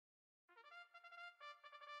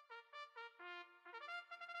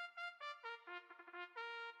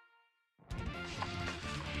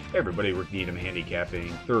Hey everybody, Rick Needham handicapping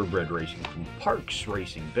thoroughbred racing from Parx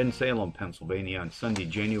Racing, Bensalem, Pennsylvania on Sunday,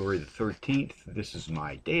 January the 13th. This is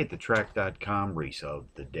my dayatthetrack.com race of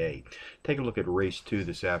the day. Take a look at race 2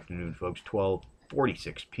 this afternoon, folks.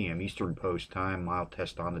 12:46 p.m. Eastern Post Time. Mile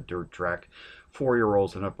test on the dirt track.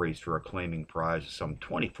 4-year-olds and up race for a claiming prize of some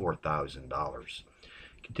 $24,000.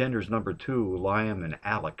 Contenders number 2, Liam and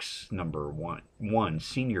Alex. Number 1,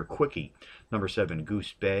 Senior Quickie. Number 7,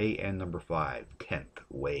 Goose Bay. And number 5, 10th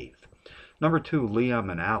Wave. Number 2,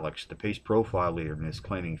 Liam and Alex, the pace profile leader in this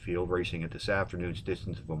claiming field, racing at this afternoon's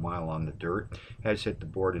distance of a mile on the dirt, has hit the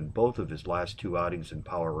board in both of his last 2 outings in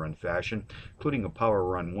power run fashion, including a power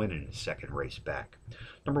run win in his second race back.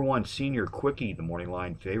 Number 1, Senior Quickie, the morning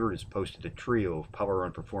line favorite, has posted a trio of power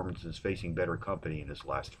run performances facing better company in his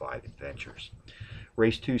last 5 adventures.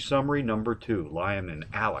 Race 2 summary, number 2, Liam and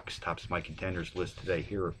Alex tops my contenders list today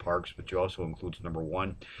here at Parx, which also includes number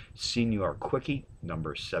 1, Senior Quickie,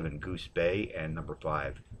 number 7, Goose Bay, and number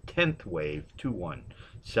 5, 10th Wave,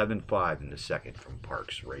 2-1-7-5 in the second from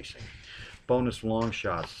Parx Racing. Bonus long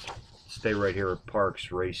shots, stay right here at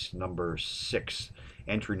Parx, race number 6.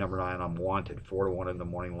 Entry number 9, Unwanted, 4-1 in the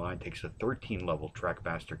morning line, takes a 13-level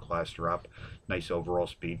Trackmaster class drop. Nice overall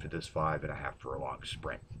speed for this 5.5 furlong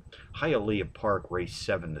sprint. Hialeah Park, race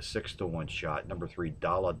 7, the 6-1 shot. Number 3,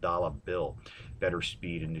 Dollar Dollar Bill, better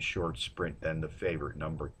speed in the short sprint than the favorite,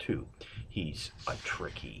 number 2. He's a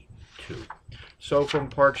tricky 2. So from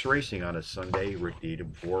Parx Racing on a Sunday, Rick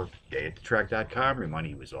Needham for dayatthetrack.com,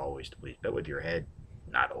 reminding you as always to please bet with your head,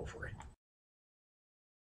 not over it.